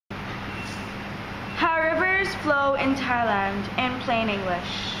flow in Thailand in plain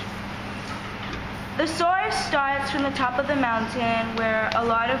English. The source starts from the top of the mountain where a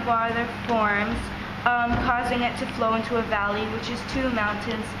lot of water forms, causing it to flow into a valley, which is two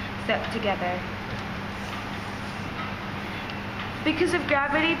mountains set together. Because of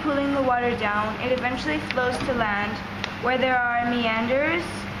gravity pulling the water down, it eventually flows to land where there are meanders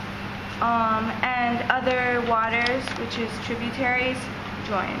and other waters, which is tributaries,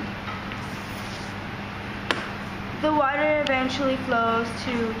 join. The water eventually flows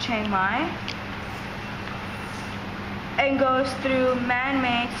to Chiang Mai and goes through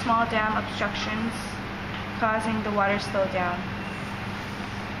man-made small dam obstructions, causing the water to slow down.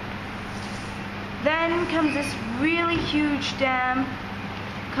 Then comes this really huge dam,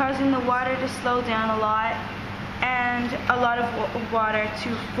 causing the water to slow down a lot and a lot of water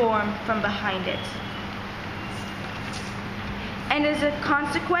to form from behind it. And as a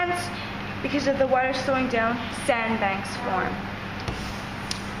consequence, because of the water slowing down, sandbanks form.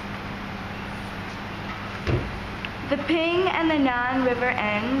 The Ping and the Nan River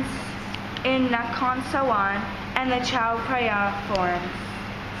ends in Nakhon Sawan and the Chao Phraya forms.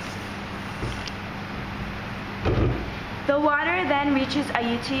 The water then reaches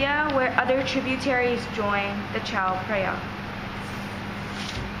Ayutthaya, where other tributaries join the Chao Phraya.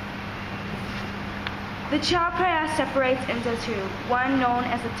 The Chao Phraya separates into two, one known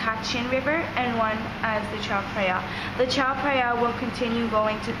as the Tachin River and one as the Chao Phraya. The Chao Phraya will continue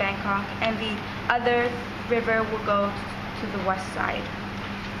going to Bangkok and the other river will go to the west side.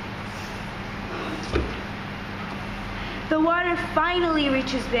 The water finally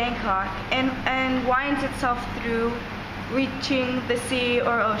reaches Bangkok and winds itself through, reaching the sea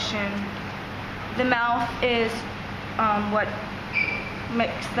or ocean. The mouth is what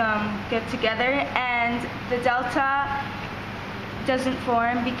makes them get together, and the delta doesn't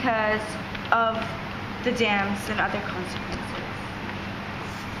form because of the dams and other consequences.